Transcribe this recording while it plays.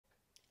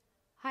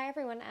Hi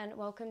everyone and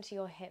welcome to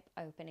your hip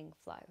opening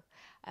flow.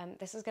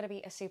 This is going to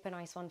be a super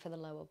nice one for the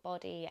lower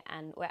body,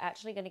 and we're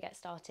actually going to get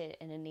started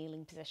in a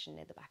kneeling position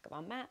near the back of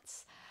our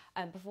mats.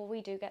 Before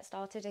we do get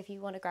started, if you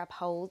want to grab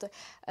hold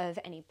of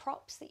any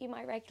props that you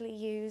might regularly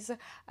use,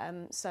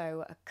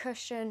 so a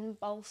cushion,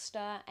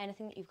 bolster,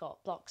 anything that you've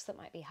got, blocks that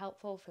might be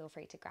helpful, feel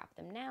free to grab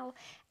them now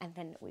and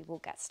then we will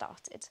get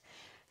started.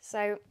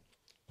 So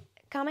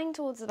coming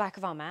towards the back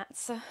of our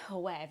mats,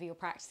 or wherever you're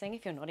practicing,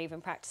 if you're not even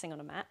practicing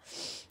on a mat,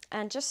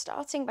 and just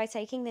starting by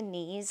taking the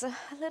knees a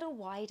little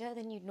wider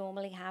than you'd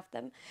normally have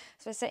them.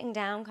 So we're sitting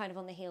down kind of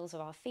on the heels of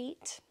our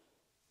feet,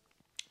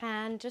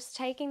 and just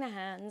taking the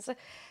hands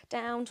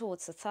down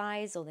towards the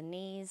thighs or the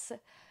knees,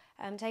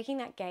 taking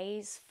that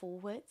gaze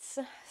forwards.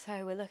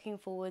 So we're looking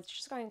forwards,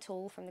 just going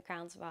tall from the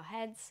crowns of our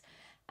heads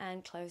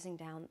and closing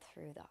down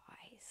through the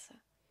eyes.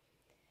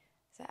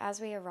 So as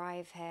we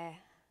arrive here,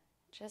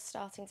 just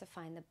starting to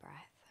find the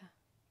breath.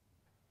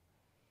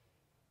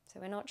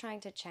 So we're not trying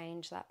to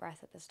change that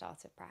breath at the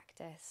start of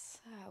practice.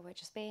 We're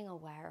just being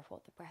aware of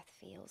what the breath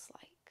feels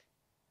like.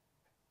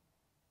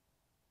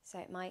 So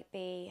it might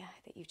be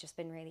that you've just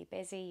been really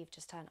busy, you've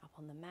just turned up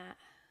on the mat.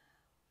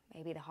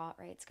 Maybe the heart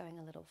rate's going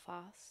a little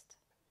fast.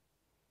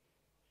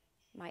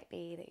 Might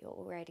be that you're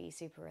already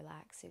super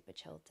relaxed, super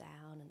chilled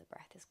down, and the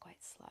breath is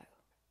quite slow.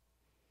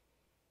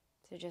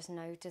 So just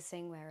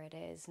noticing where it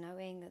is,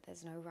 knowing that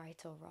there's no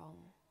right or wrong.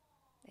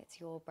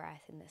 It's your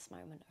breath in this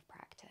moment of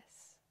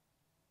practice.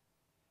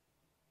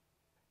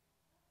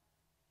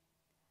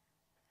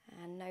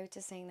 And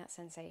noticing that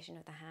sensation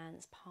of the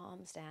hands,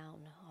 palms down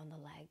on the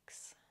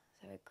legs.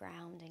 So we're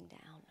grounding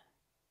down.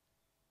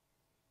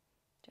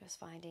 Just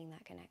finding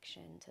that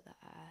connection to the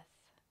earth.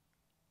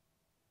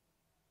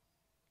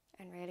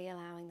 And really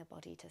allowing the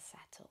body to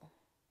settle.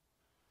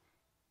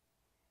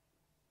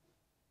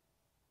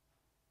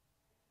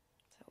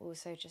 So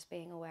also just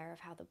being aware of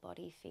how the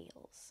body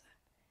feels.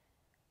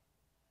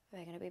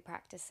 We're going to be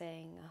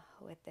practicing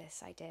with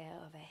this idea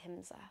of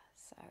ahimsa,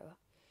 so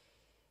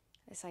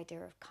this idea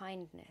of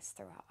kindness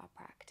throughout our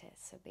practice,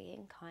 so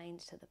being kind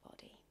to the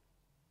body.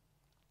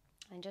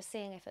 And just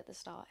seeing if at the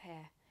start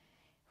here,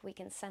 if we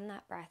can send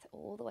that breath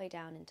all the way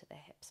down into the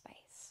hip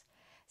space.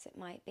 So it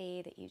might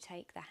be that you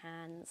take the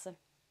hands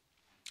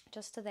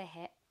just to the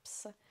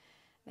hips,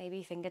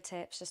 maybe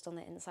fingertips just on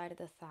the inside of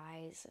the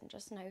thighs, and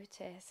just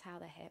notice how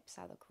the hips,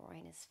 how the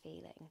groin is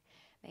feeling.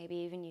 Maybe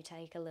even you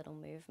take a little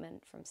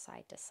movement from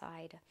side to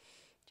side,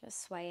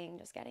 just swaying,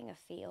 just getting a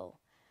feel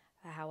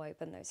for how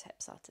open those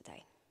hips are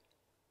today.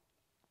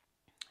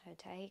 So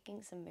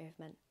taking some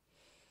movement.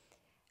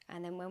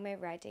 And then when we're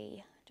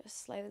ready,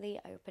 just slowly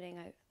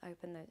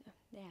open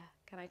the,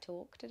 can I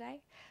talk today?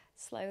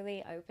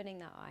 Slowly opening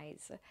the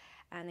eyes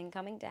and then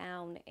coming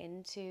down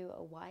into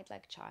a wide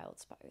leg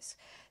child's pose.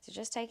 So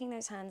just taking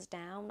those hands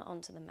down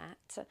onto the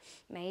mat.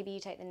 Maybe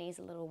you take the knees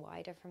a little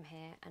wider from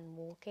here and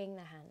walking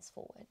the hands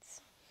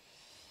forwards.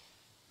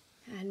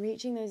 And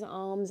reaching those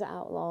arms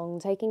out long,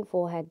 taking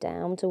forehead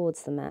down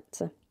towards the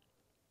mat.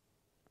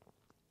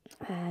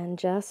 And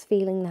just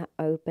feeling that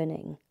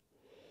opening.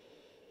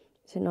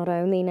 So not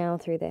only now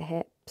through the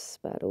hips,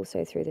 but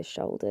also through the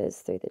shoulders,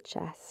 through the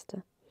chest.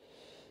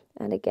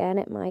 And again,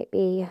 it might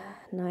be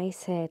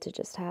nice here to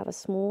just have a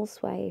small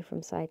sway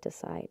from side to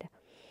side.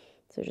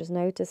 So just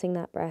noticing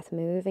that breath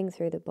moving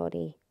through the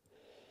body.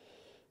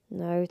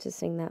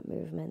 Noticing that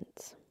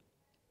movement.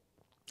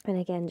 And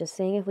again, just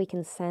seeing if we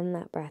can send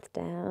that breath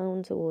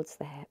down towards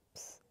the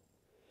hips.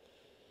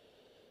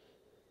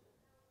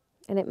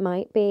 And it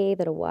might be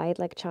that a wide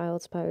leg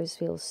child's pose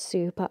feels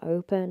super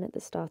open at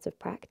the start of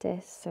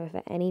practice. So if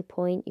at any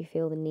point you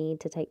feel the need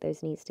to take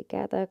those knees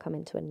together, come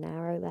into a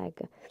narrow leg,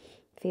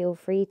 feel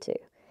free to.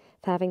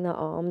 If having the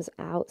arms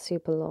out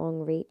super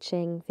long,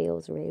 reaching,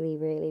 feels really,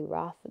 really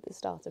rough at the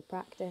start of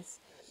practice,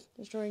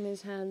 just drawing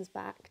those hands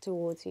back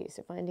towards you,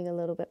 so finding a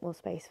little bit more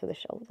space for the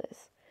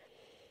shoulders.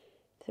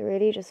 So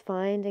really just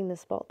finding the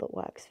spot that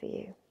works for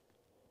you.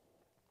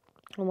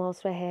 And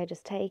whilst we're here,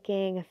 just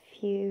taking a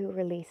few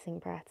releasing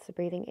breaths, so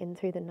breathing in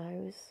through the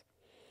nose,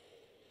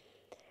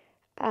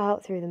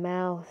 out through the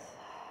mouth,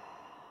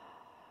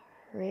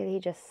 really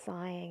just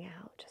sighing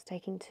out, just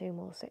taking two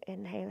more, so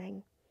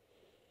inhaling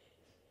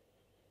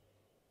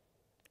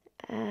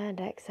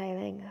and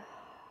exhaling,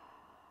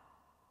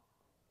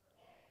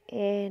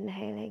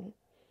 inhaling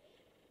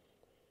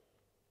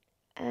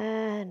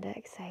and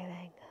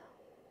exhaling.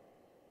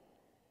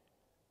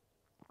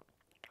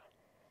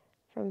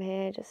 From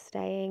here, just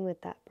staying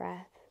with that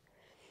breath,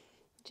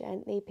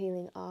 gently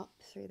peeling up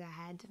through the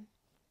head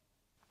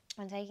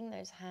and taking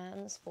those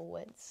hands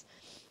forwards,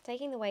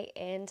 taking the weight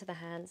into the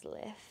hands,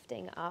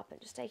 lifting up and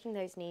just taking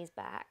those knees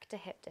back to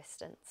hip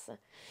distance.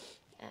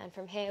 And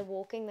from here,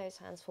 walking those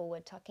hands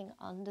forward, tucking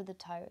under the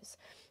toes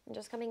and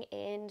just coming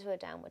into a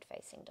downward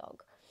facing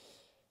dog.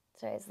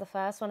 So it's the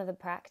first one of the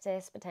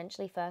practice,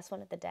 potentially first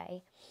one of the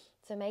day.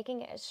 So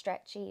making it as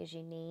stretchy as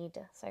you need.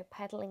 So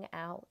pedaling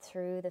out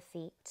through the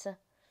feet,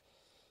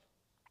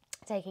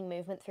 taking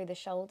movement through the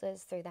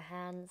shoulders, through the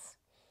hands,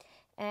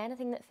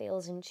 anything that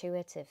feels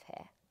intuitive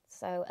here.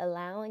 So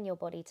allowing your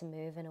body to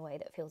move in a way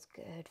that feels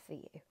good for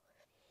you.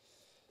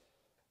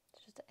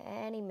 Just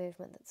any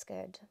movement that's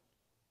good.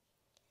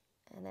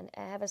 And then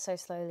ever so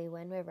slowly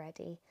when we're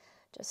ready,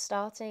 just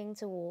starting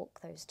to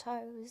walk those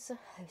toes,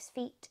 those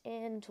feet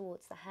in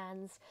towards the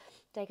hands.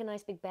 Take a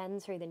nice big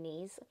bend through the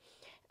knees.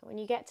 When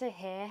you get to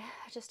here,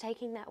 just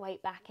taking that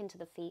weight back into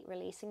the feet,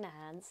 releasing the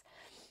hands.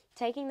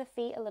 Taking the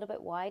feet a little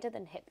bit wider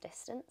than hip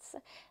distance.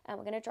 And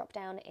we're going to drop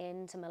down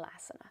into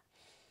Malasana.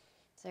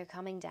 So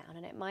coming down,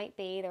 and it might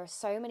be, there are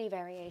so many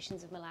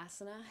variations of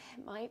Malasana.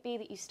 It might be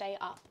that you stay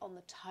up on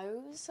the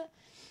toes,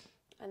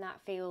 and that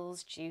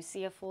feels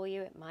juicier for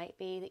you. It might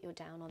be that you're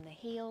down on the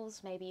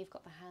heels. Maybe you've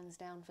got the hands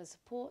down for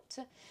support.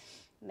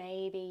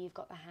 Maybe you've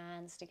got the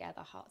hands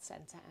together, heart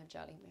center and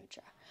Jali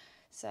Mudra.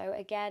 So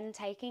again,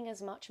 taking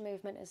as much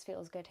movement as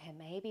feels good here.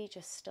 Maybe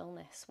just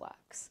stillness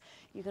works.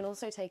 You can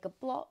also take a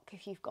block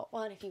if you've got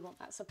one, if you want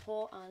that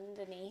support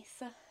underneath.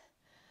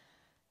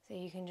 So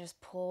you can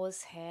just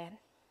pause here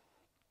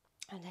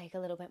and take a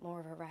little bit more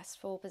of a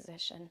restful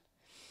position.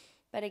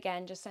 But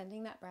again, just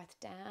sending that breath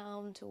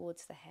down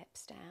towards the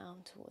hips, down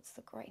towards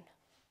the groin.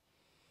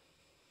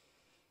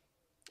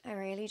 And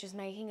really just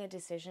making a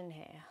decision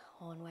here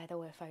on whether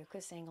we're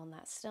focusing on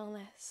that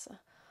stillness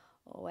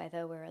or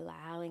whether we're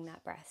allowing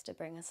that breath to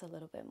bring us a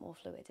little bit more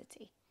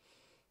fluidity,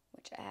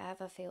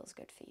 whichever feels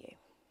good for you.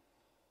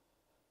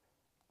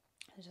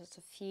 And just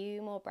a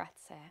few more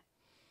breaths here.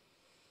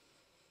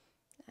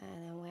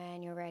 And then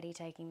when you're ready,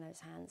 taking those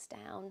hands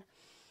down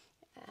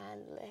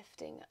and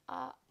lifting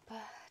up,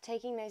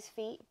 taking those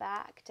feet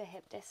back to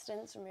hip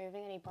distance,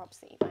 removing any props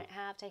that you might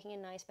have, taking a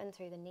nice bend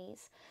through the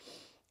knees,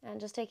 and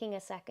just taking a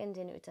second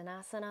in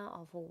Uttanasana,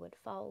 our forward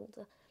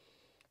fold,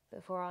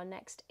 before our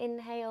next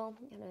inhale.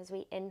 And as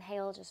we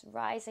inhale, just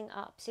rising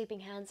up, sweeping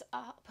hands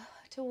up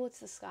towards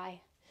the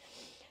sky.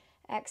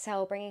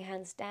 Exhale, bringing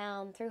hands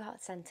down through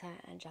heart center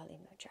and Jali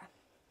Mudra.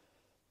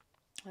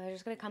 We're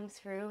just going to come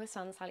through a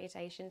sun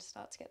salutation to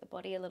start to get the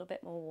body a little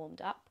bit more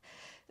warmed up.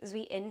 As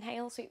we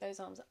inhale, sweep those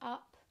arms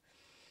up.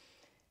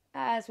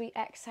 As we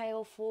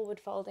exhale, forward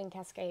folding,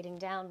 cascading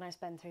down, nice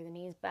bend through the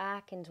knees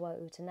back into our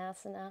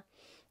Uttanasana.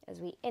 As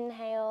we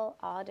inhale,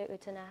 Ardha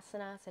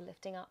Uttanasana, so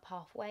lifting up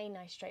halfway,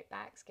 nice straight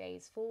backs,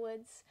 gaze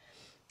forwards.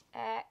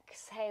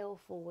 Exhale,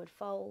 forward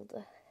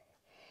fold.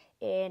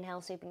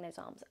 Inhale, sweeping those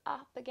arms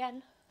up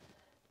again.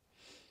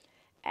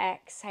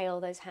 Exhale,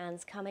 those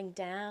hands coming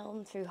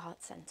down through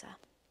heart center.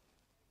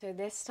 So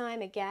this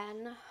time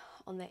again,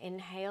 on the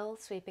inhale,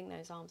 sweeping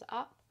those arms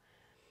up.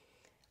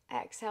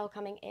 Exhale,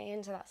 coming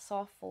into that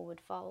soft forward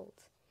fold.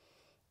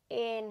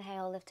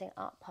 Inhale, lifting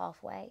up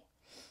halfway.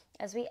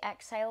 As we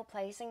exhale,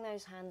 placing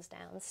those hands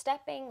down,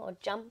 stepping or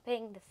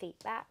jumping the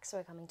feet back. So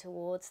we're coming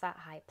towards that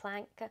high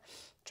plank,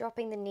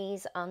 dropping the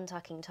knees,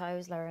 untucking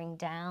toes, lowering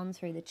down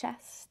through the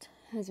chest.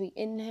 As we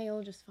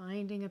inhale, just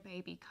finding a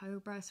baby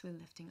cobra, so we're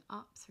lifting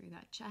up through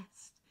that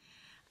chest.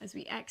 As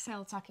we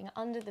exhale, tucking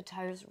under the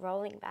toes,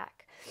 rolling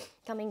back,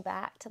 coming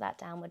back to that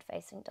downward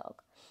facing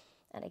dog.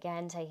 And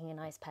again, taking a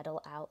nice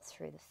pedal out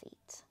through the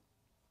feet.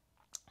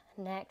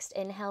 Next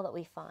inhale that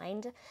we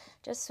find,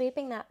 just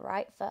sweeping that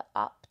right foot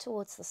up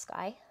towards the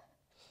sky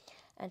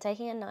and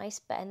taking a nice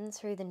bend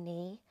through the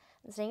knee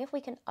and seeing if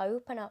we can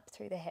open up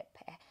through the hip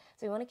here.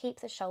 So we want to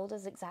keep the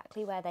shoulders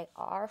exactly where they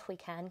are if we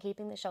can,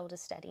 keeping the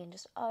shoulders steady and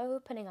just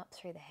opening up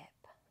through the hip.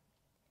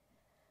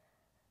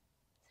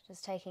 So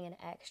just taking an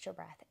extra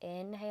breath.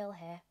 Inhale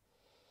here.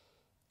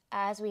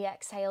 As we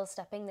exhale,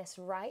 stepping this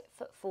right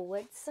foot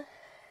forwards,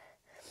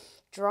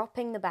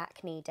 dropping the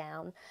back knee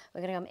down.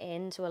 We're going to come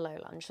into a low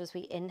lunge. So as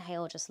we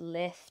inhale, just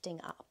lifting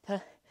up.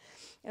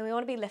 And we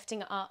want to be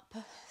lifting up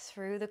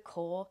through the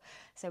core,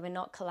 so we're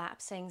not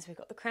collapsing. So we've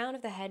got the crown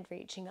of the head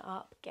reaching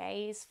up,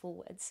 gaze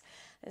forwards.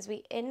 As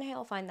we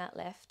inhale, find that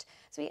lift.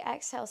 As we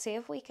exhale, see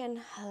if we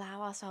can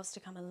allow ourselves to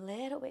come a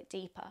little bit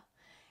deeper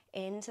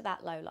into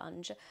that low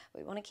lunge.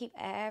 We want to keep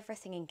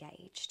everything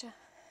engaged.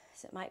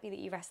 So it might be that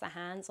you rest the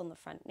hands on the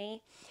front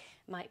knee.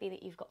 It might be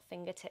that you've got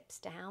fingertips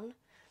down.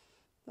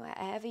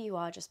 Wherever you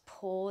are, just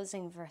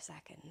pausing for a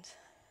second,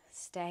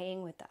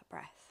 staying with that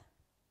breath.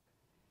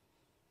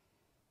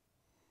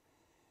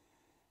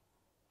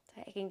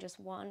 Taking just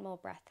one more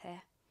breath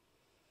here.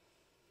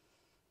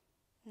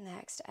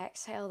 Next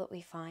exhale that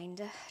we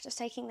find, just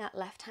taking that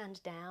left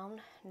hand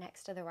down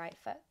next to the right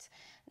foot.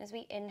 And as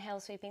we inhale,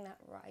 sweeping that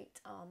right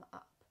arm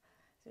up.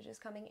 So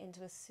just coming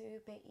into a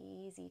super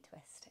easy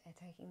twist here,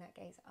 taking that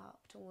gaze up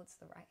towards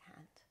the right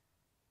hand.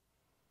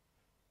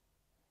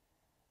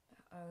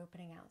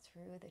 Opening out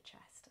through the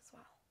chest as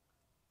well.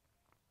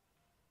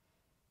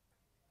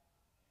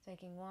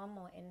 Taking one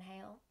more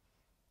inhale.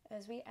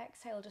 As we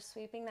exhale, just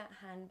sweeping that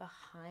hand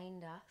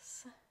behind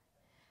us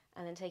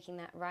and then taking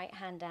that right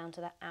hand down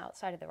to the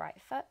outside of the right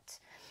foot,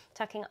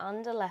 tucking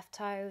under left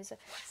toes,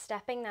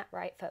 stepping that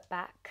right foot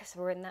back.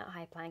 So we're in that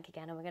high plank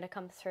again, and we're going to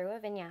come through a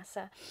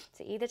vinyasa.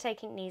 So either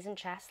taking knees and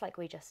chest like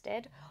we just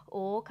did,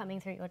 or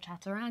coming through your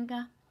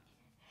chaturanga.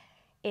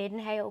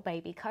 Inhale,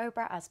 baby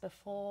cobra as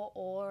before,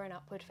 or an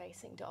upward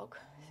facing dog.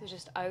 So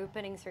just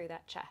opening through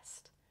that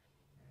chest.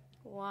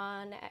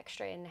 One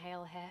extra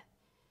inhale here.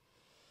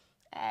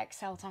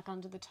 Exhale, tuck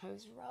under the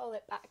toes, roll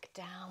it back,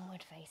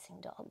 downward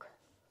facing dog.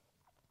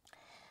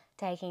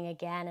 Taking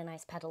again a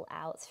nice pedal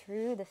out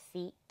through the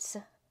feet.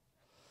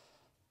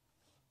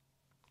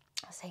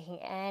 Taking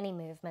any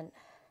movement.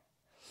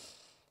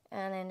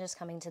 And then just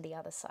coming to the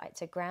other side.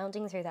 So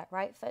grounding through that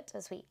right foot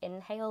as we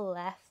inhale,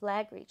 left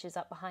leg reaches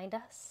up behind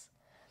us.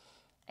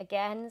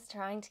 Again,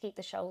 trying to keep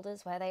the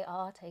shoulders where they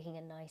are, taking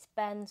a nice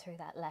bend through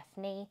that left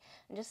knee.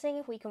 And just seeing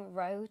if we can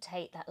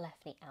rotate that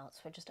left knee out.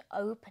 So we're just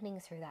opening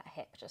through that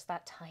hip, just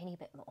that tiny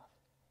bit more.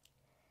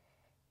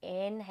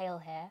 Inhale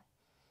here.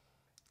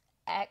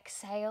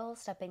 Exhale,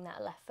 stepping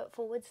that left foot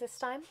forwards this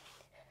time.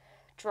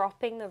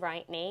 Dropping the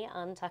right knee,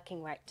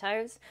 untucking right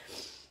toes.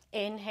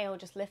 Inhale,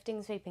 just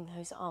lifting, sweeping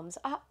those arms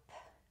up.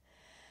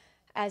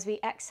 As we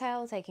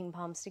exhale, taking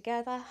palms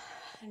together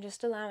and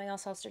just allowing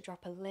ourselves to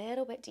drop a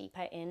little bit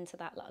deeper into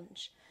that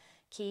lunge.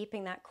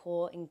 Keeping that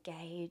core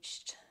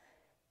engaged.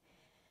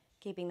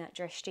 Keeping that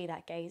drishti,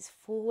 that gaze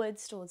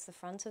forwards towards the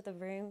front of the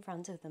room,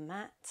 front of the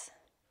mat.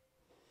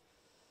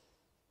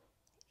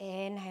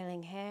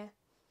 Inhaling here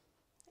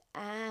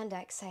and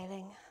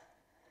exhaling.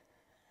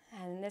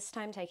 And this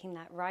time taking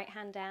that right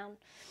hand down.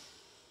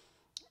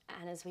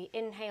 And as we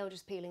inhale,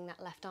 just peeling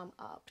that left arm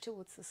up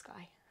towards the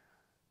sky.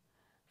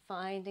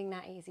 Finding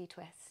that easy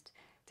twist.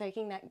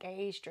 Taking that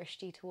gaze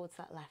drishti towards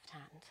that left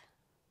hand.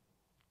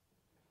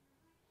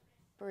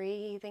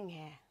 Breathing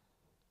here.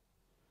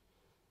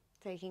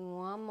 Taking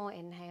one more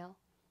inhale.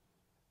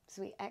 As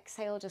we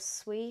exhale, just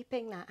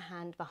sweeping that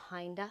hand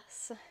behind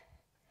us.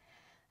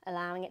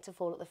 Allowing it to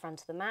fall at the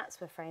front of the mat. So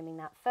we're framing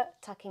that foot,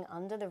 tucking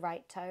under the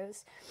right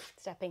toes.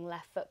 Stepping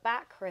left foot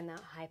back. We're in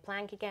that high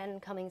plank again.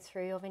 Coming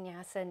through your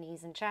vinyasa,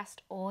 knees and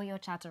chest, or your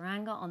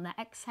chaturanga on the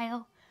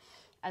exhale.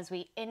 As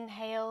we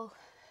inhale,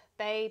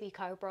 baby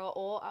cobra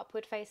or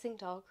upward facing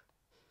dog.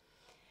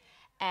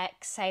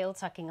 Exhale,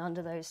 tucking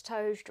under those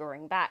toes,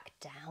 drawing back,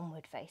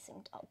 downward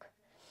facing dog.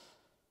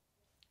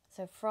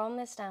 So from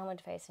this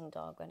downward facing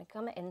dog, we're going to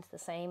come into the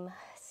same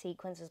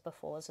sequence as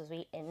before. So as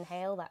we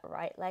inhale, that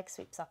right leg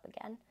sweeps up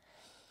again.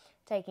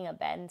 Taking a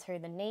bend through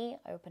the knee,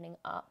 opening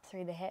up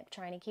through the hip,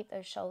 trying to keep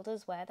those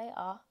shoulders where they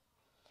are.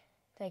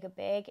 Take a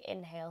big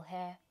inhale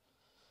here.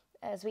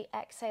 As we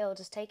exhale,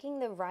 just taking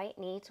the right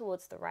knee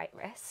towards the right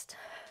wrist.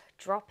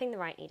 Dropping the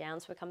right knee down,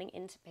 so we're coming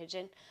into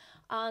pigeon,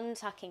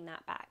 untucking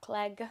that back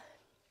leg,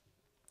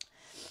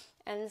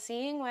 and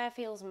seeing where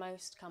feels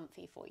most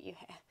comfy for you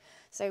here.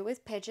 So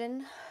with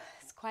pigeon,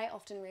 it's quite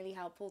often really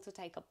helpful to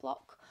take a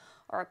block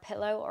or a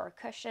pillow or a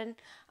cushion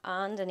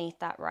underneath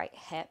that right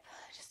hip,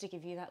 just to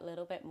give you that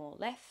little bit more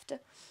lift.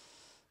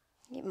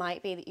 It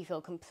might be that you feel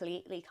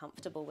completely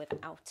comfortable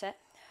without it.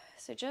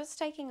 So just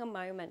taking a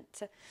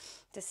moment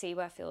to see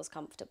where feels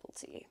comfortable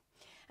to you.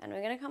 And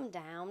we're going to come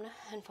down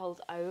and fold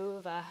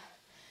over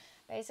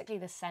basically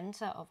the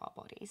center of our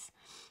bodies.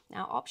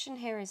 Now, option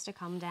here is to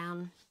come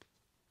down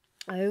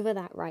over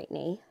that right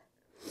knee.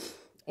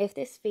 If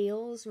this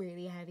feels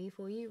really heavy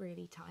for you,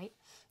 really tight,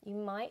 you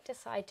might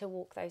decide to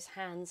walk those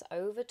hands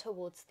over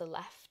towards the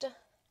left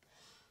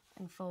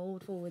and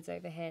fold forwards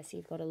over here so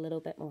you've got a little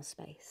bit more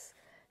space.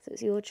 So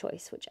it's your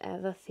choice,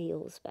 whichever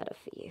feels better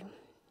for you.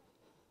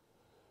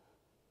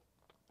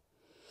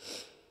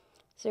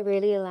 So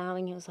really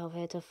allowing yourself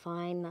here to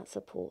find that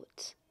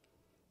support.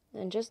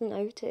 And just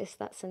notice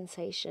that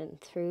sensation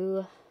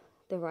through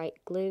the right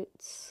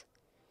glutes,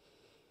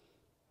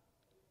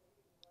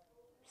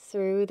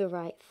 through the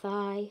right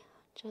thigh,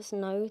 just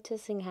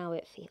noticing how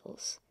it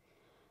feels.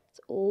 It's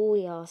all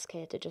we ask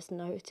here, to just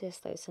notice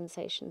those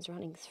sensations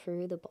running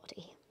through the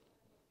body.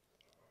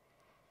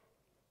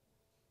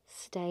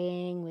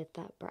 Staying with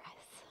that breath.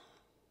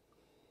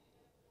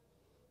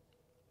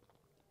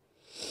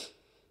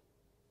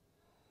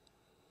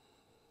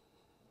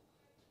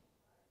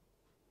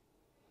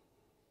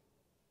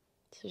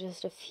 So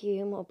just a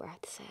few more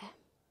breaths here.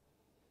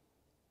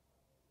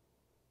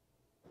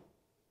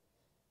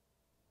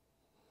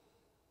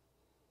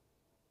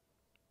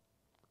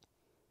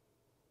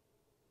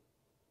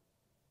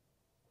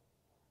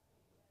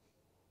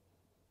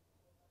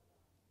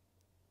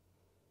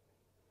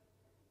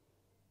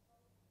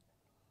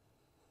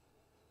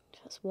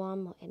 Just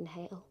one more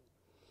inhale.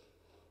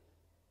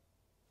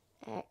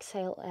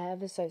 Exhale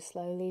ever so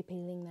slowly,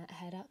 peeling that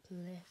head up,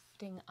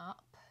 lifting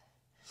up.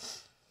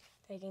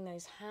 Taking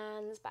those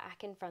hands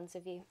back in front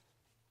of you.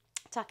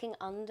 Tucking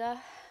under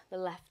the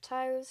left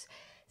toes.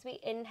 As we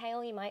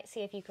inhale, you might see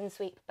if you can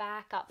sweep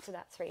back up to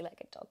that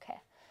three-legged dog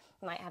here.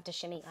 You might have to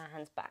shimmy our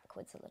hands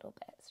backwards a little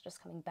bit. So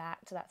just coming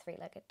back to that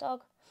three-legged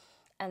dog.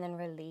 And then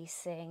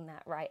releasing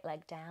that right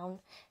leg down.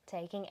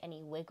 Taking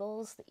any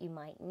wiggles that you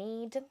might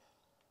need.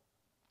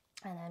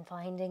 And then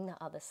finding the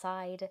other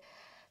side.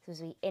 So as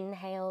we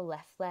inhale,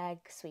 left leg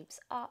sweeps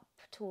up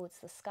towards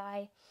the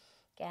sky.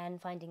 Again,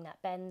 finding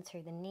that bend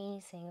through the knee,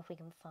 seeing if we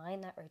can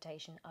find that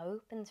rotation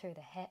open through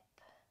the hip.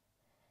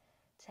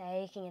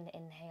 Taking an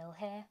inhale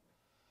here.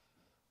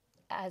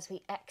 As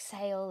we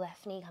exhale,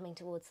 left knee coming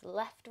towards the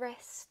left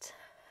wrist.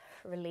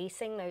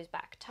 Releasing those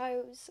back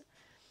toes.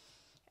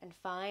 And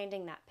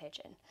finding that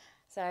pigeon.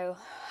 So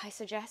I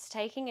suggest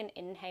taking an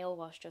inhale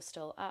whilst you're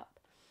still up.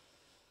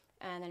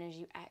 And then as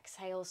you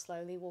exhale,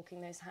 slowly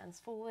walking those hands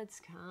forwards,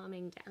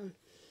 calming down.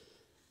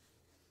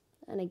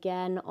 And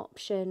again,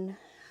 option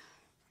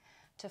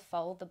to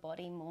fold the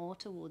body more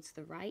towards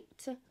the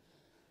right.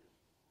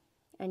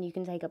 And you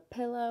can take a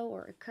pillow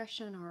or a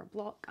cushion or a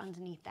block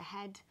underneath the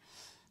head.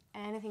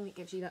 Anything that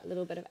gives you that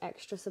little bit of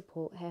extra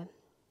support here.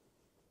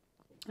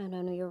 And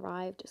when we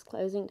arrive, just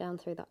closing down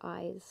through the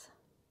eyes.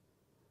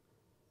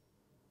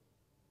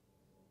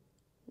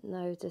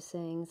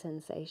 Noticing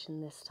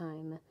sensation this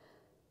time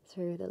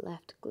through the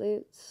left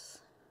glutes,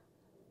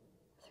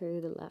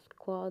 through the left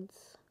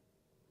quads.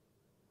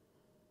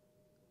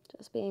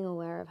 Just being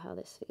aware of how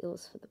this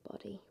feels for the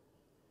body.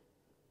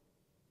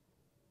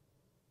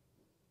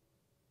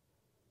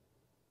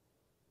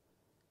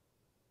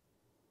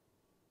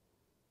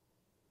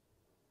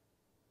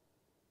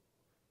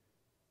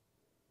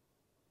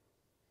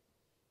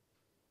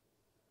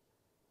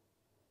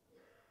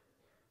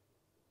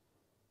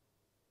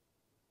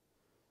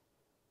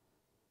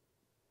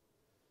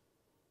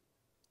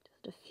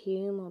 Just a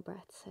few more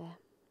breaths here.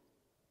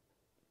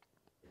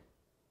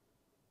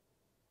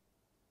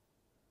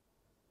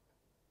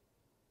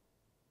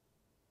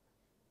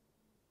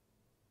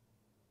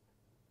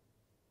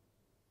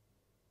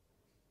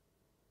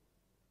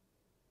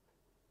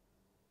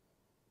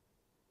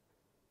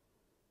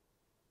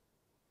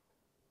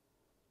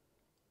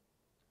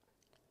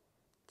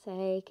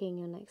 Taking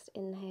your next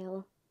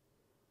inhale.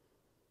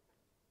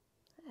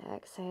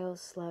 Exhale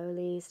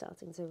slowly,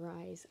 starting to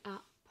rise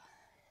up.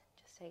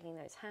 Just taking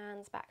those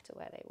hands back to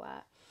where they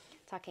were.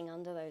 Tucking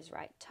under those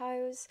right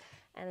toes.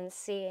 And then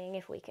seeing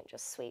if we can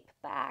just sweep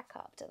back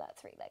up to that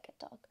three-legged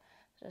dog.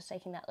 Just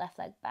taking that left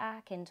leg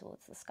back in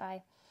towards the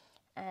sky.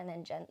 And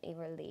then gently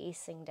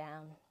releasing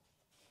down.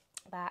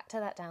 Back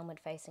to that downward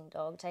facing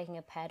dog. Taking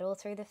a pedal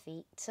through the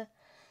feet.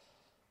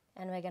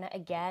 And we're going to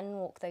again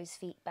walk those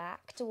feet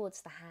back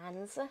towards the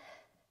hands.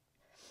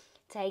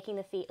 Taking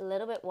the feet a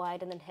little bit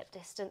wider than hip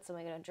distance, and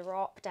we're going to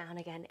drop down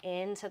again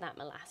into that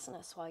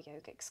Malasana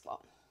yogic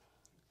squat.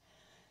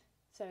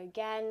 So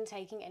again,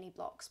 taking any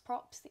blocks,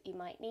 props that you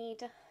might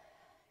need.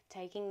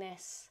 Taking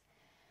this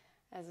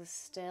as a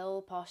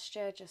still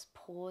posture, just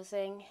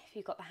pausing. If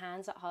you've got the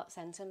hands at heart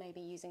center, maybe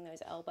using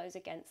those elbows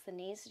against the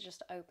knees to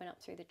just open up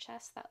through the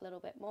chest that little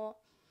bit more.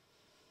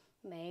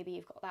 Maybe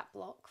you've got that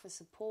block for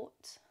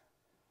support.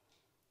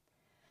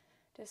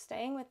 Just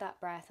staying with that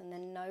breath and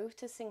then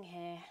noticing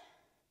here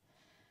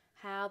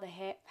how the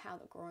hip, how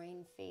the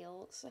groin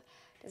feels.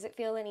 Does it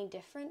feel any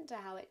different to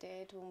how it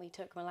did when we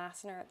took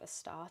Malasana at the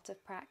start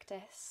of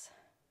practice?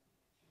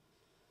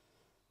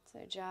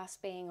 So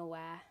just being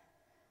aware.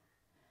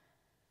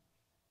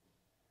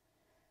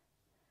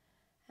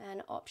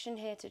 An option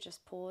here to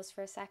just pause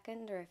for a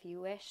second, or if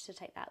you wish to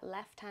take that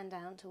left hand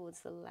down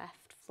towards the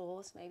left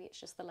floor, so maybe it's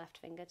just the left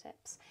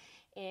fingertips.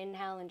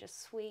 Inhale and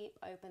just sweep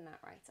open that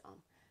right arm.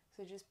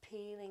 So just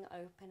peeling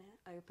open,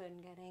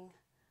 getting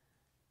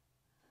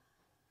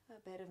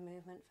a bit of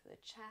movement for the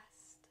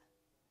chest.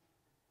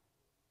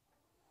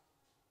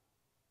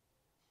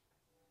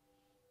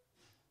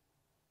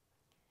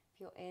 If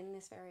you're in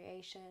this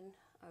variation,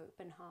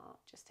 open heart,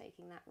 just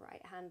taking that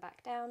right hand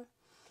back down,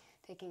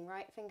 taking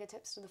right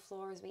fingertips to the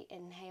floor as we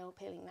inhale,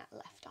 peeling that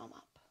left arm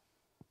up.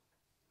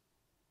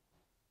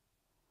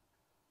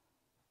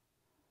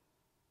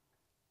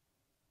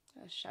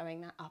 Just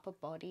showing that upper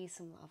body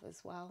some love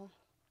as well.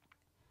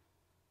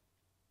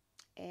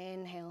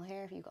 Inhale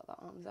here if you've got the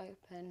arms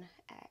open.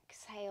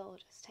 Exhale,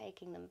 just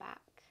taking them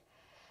back.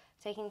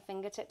 Taking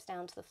fingertips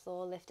down to the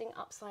floor, lifting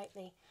up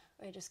slightly.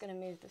 We're just going to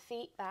move the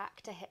feet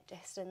back to hip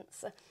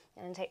distance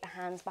and take the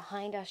hands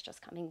behind us,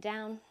 just coming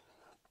down.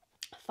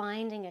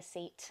 Finding a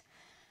seat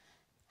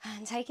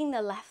and taking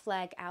the left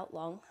leg out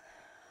long.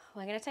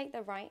 We're going to take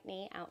the right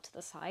knee out to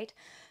the side.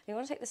 You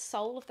want to take the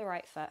sole of the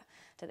right foot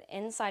to the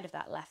inside of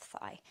that left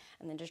thigh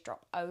and then just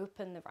drop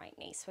open the right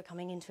knee. So we're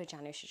coming into a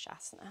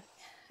Janushirasana.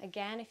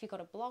 Again, if you've got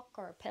a block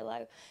or a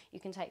pillow, you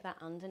can take that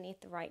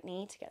underneath the right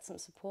knee to get some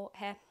support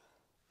here.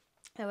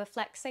 So we're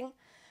flexing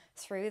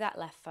through that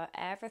left foot.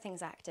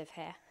 Everything's active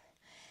here.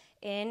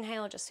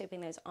 Inhale, just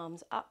sweeping those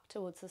arms up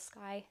towards the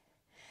sky.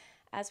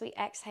 As we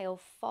exhale,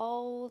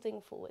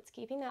 folding forwards,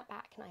 keeping that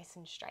back nice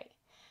and straight.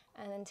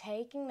 And then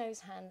taking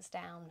those hands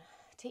down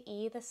to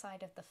either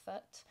side of the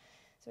foot.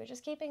 So we're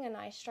just keeping a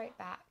nice straight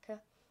back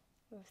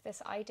with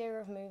this idea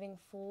of moving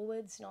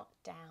forwards, not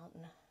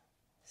down.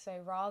 So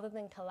rather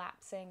than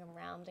collapsing and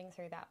rounding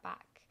through that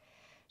back,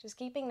 just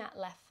keeping that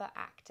left foot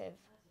active,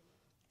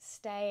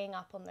 staying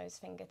up on those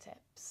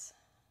fingertips.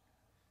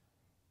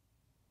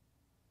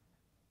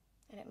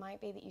 And it might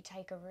be that you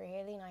take a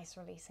really nice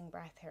releasing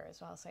breath here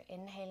as well. So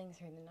inhaling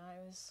through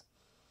the nose,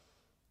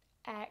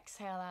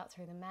 exhale out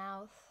through the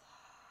mouth.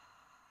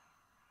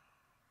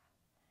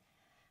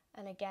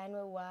 And again,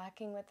 we're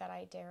working with that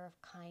idea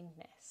of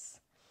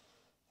kindness.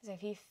 So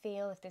if you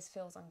feel, if this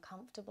feels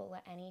uncomfortable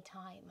at any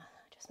time,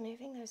 just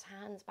moving those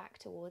hands back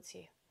towards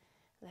you,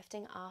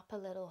 lifting up a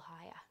little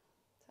higher.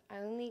 So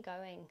only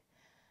going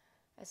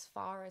as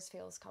far as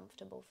feels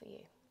comfortable for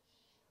you.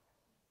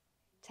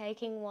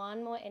 Taking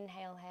one more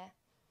inhale here.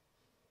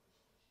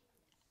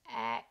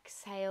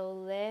 Exhale,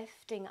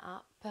 lifting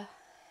up.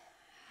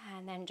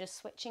 And then just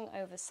switching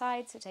over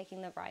sides, so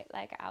taking the right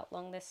leg out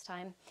long this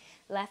time.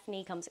 Left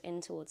knee comes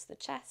in towards the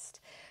chest.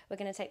 We're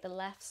going to take the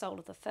left sole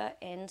of the foot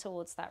in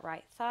towards that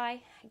right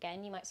thigh.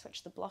 Again, you might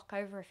switch the block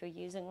over if you're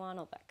using one,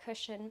 or that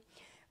cushion.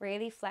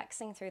 Really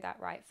flexing through that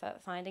right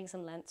foot, finding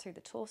some length through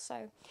the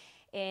torso.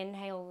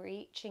 Inhale,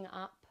 reaching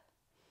up.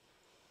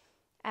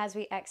 As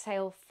we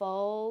exhale,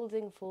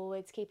 folding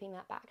forwards, keeping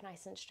that back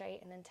nice and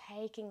straight, and then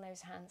taking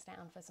those hands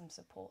down for some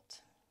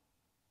support.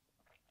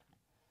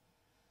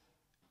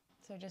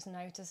 So just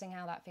noticing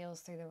how that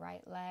feels through the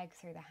right leg,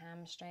 through the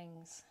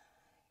hamstrings,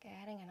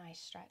 getting a nice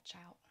stretch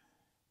out.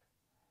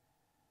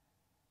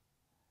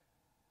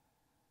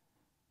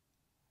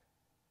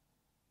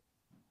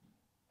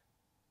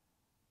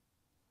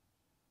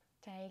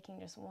 Taking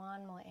just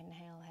one more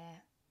inhale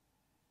here.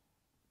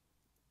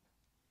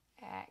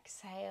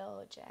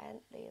 Exhale,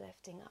 gently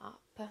lifting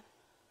up.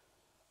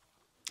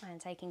 And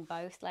taking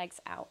both legs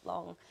out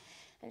long.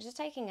 And just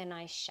taking a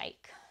nice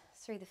shake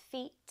through the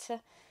feet,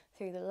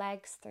 through the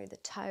legs, through the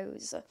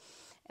toes.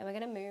 And we're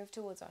going to move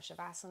towards our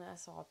Shavasana,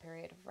 so our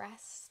period of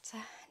rest,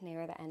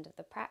 near the end of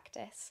the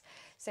practice.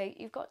 So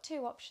you've got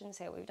two options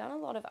here. We've done a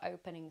lot of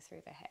opening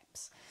through the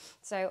hips.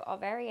 So our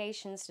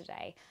variations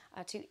today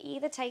are to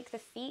either take the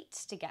feet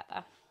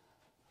together,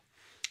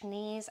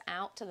 knees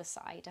out to the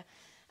side,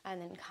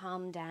 and then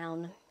come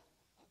down,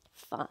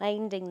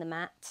 finding the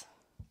mat,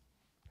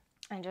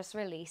 and just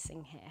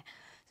releasing here.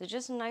 So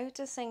just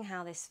noticing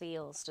how this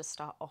feels to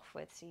start off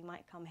with. So you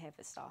might come here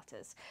for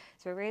starters.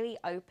 So we're really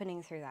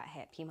opening through that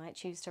hip. You might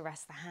choose to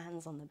rest the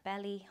hands on the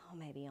belly or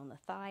maybe on the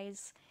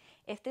thighs.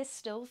 If this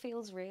still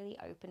feels really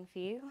open for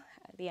you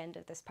at the end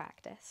of this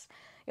practice,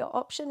 your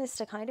option is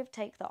to kind of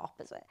take the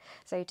opposite.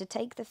 So to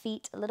take the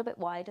feet a little bit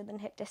wider than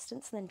hip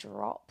distance and then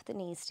drop the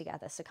knees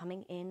together. So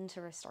coming into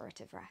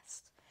restorative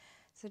rest.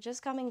 So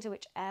just coming to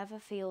whichever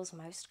feels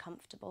most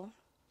comfortable.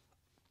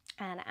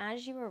 And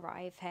as you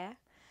arrive here,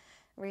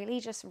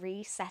 really just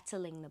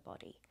resettling the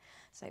body.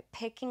 So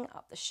picking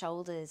up the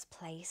shoulders,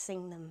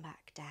 placing them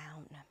back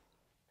down.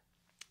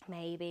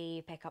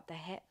 Maybe pick up the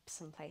hips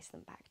and place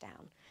them back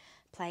down.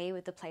 Play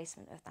with the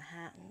placement of the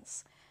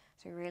hands.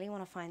 So we really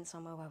want to find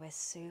somewhere where we're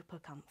super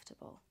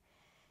comfortable.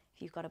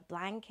 If you've got a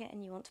blanket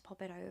and you want to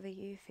pop it over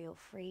you, feel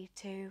free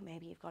to.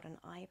 Maybe you've got an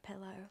eye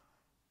pillow.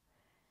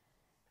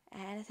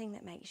 Anything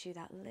that makes you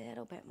that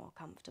little bit more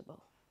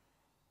comfortable.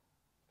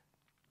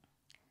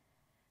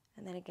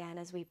 And then again,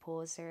 as we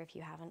pause here, if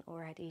you haven't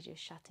already,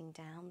 just shutting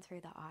down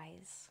through the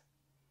eyes.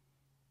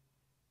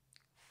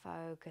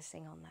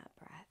 Focusing on that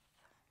breath.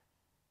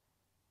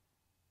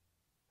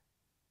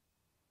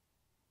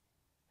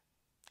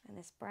 And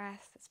this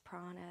breath, this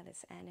prana,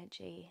 this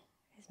energy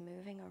is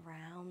moving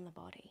around the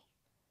body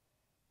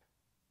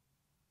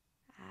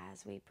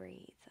as we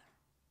breathe.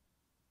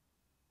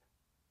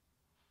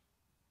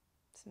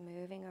 It's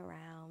moving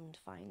around,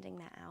 finding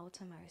the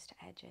outermost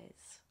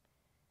edges.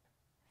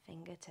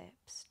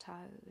 Fingertips,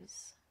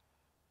 toes.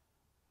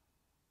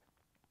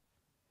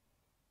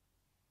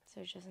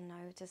 So just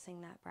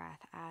noticing that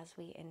breath as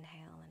we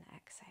inhale and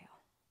exhale.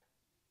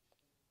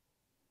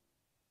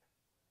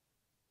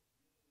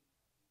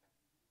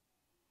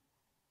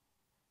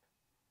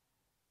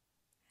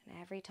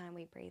 And every time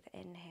we breathe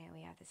in here,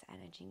 we have this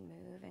energy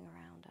moving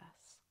around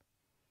us.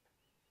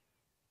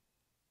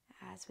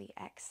 As we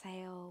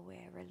exhale,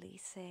 we're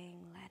releasing,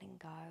 letting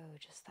go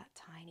just that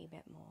tiny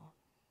bit more.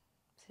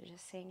 So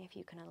just seeing if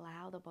you can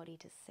allow the body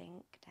to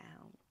sink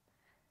down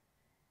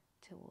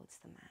towards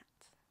the mat.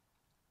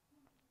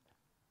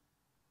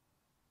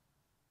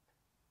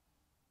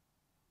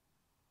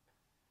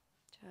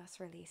 Just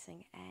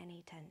releasing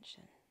any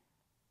tension.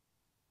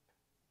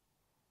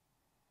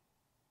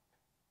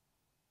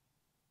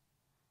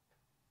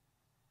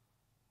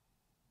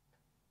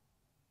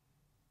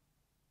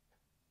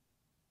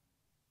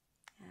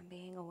 And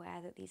being aware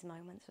that these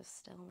moments of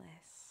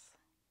stillness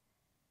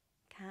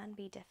can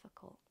be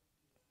difficult.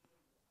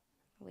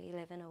 We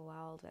live in a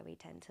world where we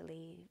tend to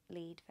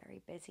lead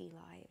very busy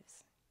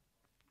lives.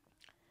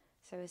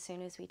 So as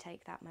soon as we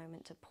take that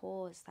moment to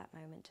pause, that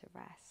moment to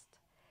rest,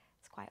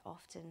 it's quite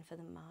often for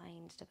the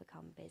mind to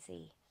become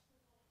busy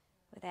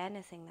with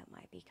anything that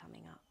might be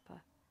coming up.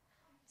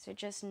 So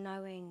just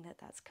knowing that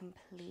that's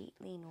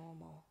completely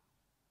normal,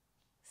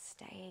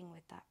 staying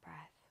with that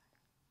breath,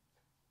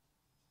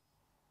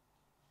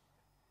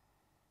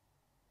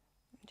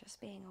 and just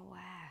being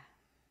aware.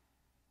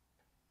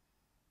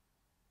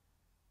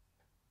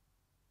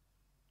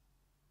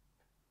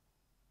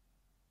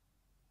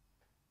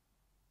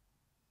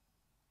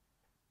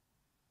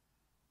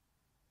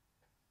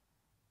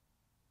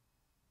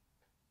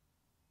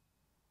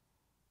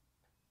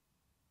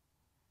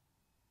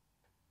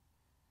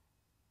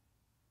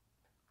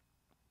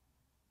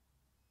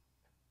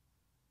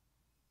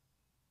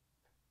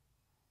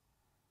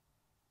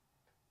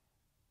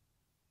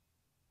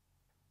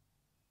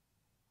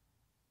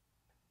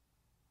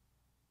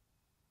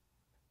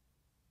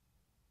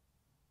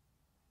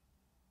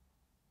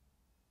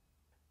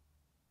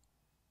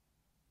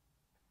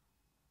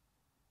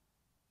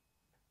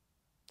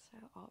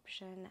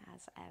 option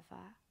as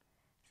ever.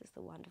 This is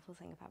the wonderful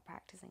thing about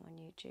practicing on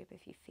YouTube.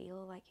 If you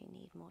feel like you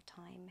need more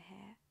time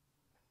here,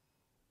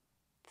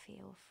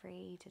 feel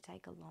free to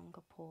take a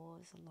longer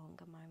pause, a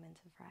longer moment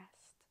of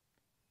rest.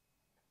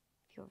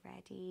 If you're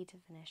ready to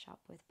finish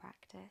up with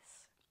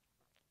practice,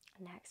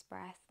 next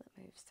breath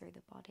that moves through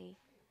the body,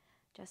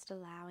 just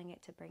allowing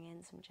it to bring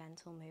in some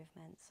gentle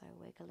movement, so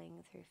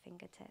wiggling through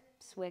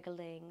fingertips,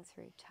 wiggling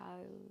through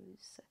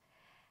toes,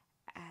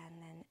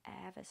 and then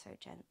ever so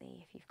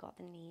gently, if you've got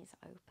the knees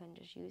open,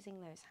 just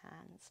using those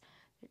hands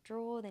to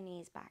draw the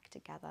knees back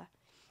together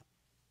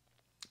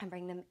and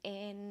bring them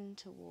in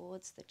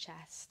towards the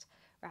chest,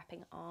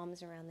 wrapping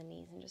arms around the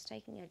knees and just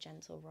taking a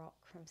gentle rock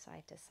from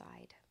side to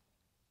side.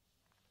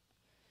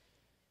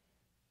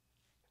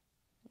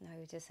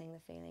 Noticing the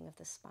feeling of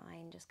the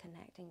spine just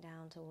connecting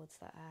down towards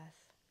the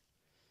earth.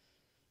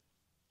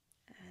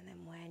 And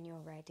then when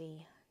you're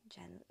ready,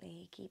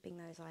 gently keeping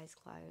those eyes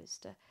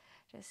closed,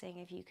 just seeing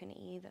if you can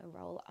either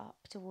roll up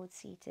towards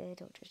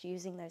seated or just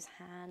using those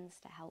hands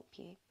to help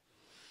you.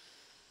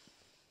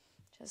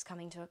 Just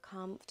coming to a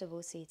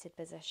comfortable seated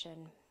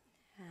position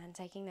and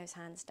taking those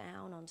hands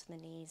down onto the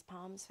knees,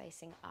 palms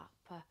facing up.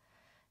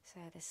 So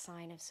this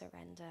sign of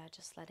surrender,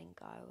 just letting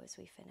go as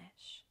we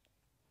finish.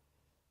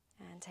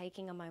 And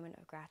taking a moment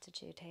of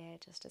gratitude here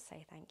just to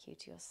say thank you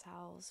to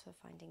yourselves for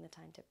finding the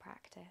time to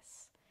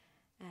practice.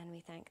 And we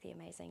thank the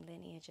amazing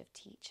lineage of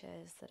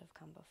teachers that have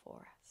come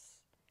before us.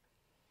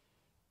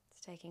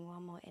 Just taking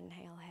one more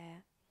inhale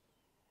here.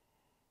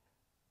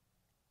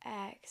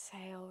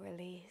 Exhale,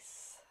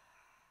 release.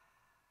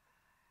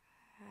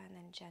 And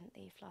then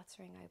gently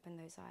fluttering open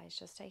those eyes,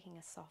 just taking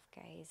a soft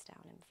gaze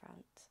down in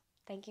front.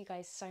 Thank you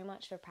guys so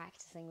much for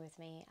practicing with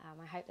me.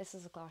 I hope this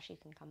is a class you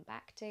can come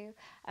back to.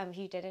 If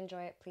you did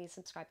enjoy it, please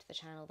subscribe to the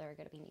channel. There are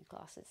going to be new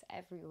classes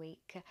every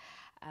week.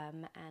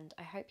 And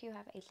I hope you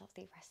have a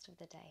lovely rest of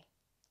the day.